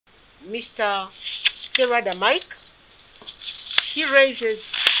Mr. Serada Mike, he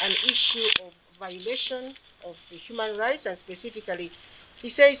raises an issue of violation of the human rights, and specifically, he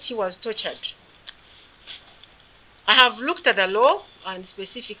says he was tortured. I have looked at the law, and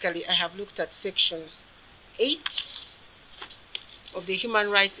specifically, I have looked at Section 8 of the Human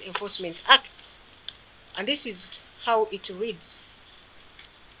Rights Enforcement Act, and this is how it reads.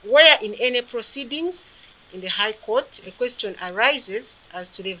 Where in any proceedings in the High Court, a question arises as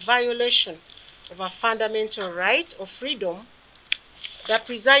to the violation of a fundamental right of freedom, the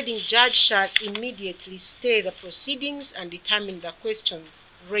presiding judge shall immediately stay the proceedings and determine the questions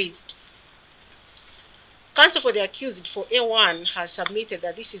raised. Counsel for the accused for A1 has submitted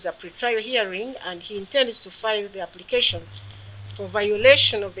that this is a pretrial hearing, and he intends to file the application for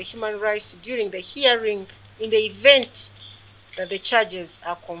violation of the human rights during the hearing in the event that the charges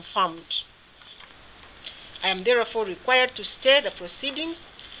are confirmed. I am therefore required to stay the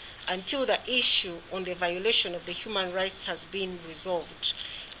proceedings until the issue on the violation of the human rights has been resolved.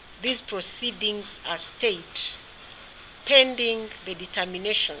 These proceedings are stayed pending the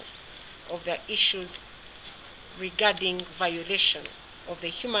determination of the issues regarding violation of the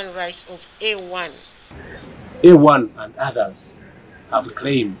human rights of A1. A1 and others have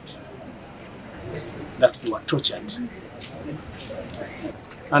claimed that they were tortured.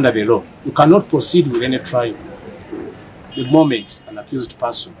 Under the law, you cannot proceed with any trial the moment an accused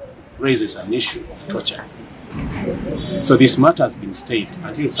person raises an issue of torture. So this matter has been stayed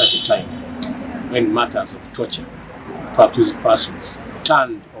until such a time when matters of torture for accused persons,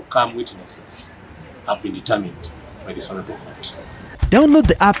 turned or come witnesses, have been determined by this honorable court. Download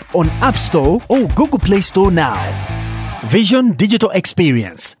the app on App Store or Google Play Store now. Vision Digital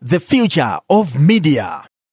Experience, the future of media.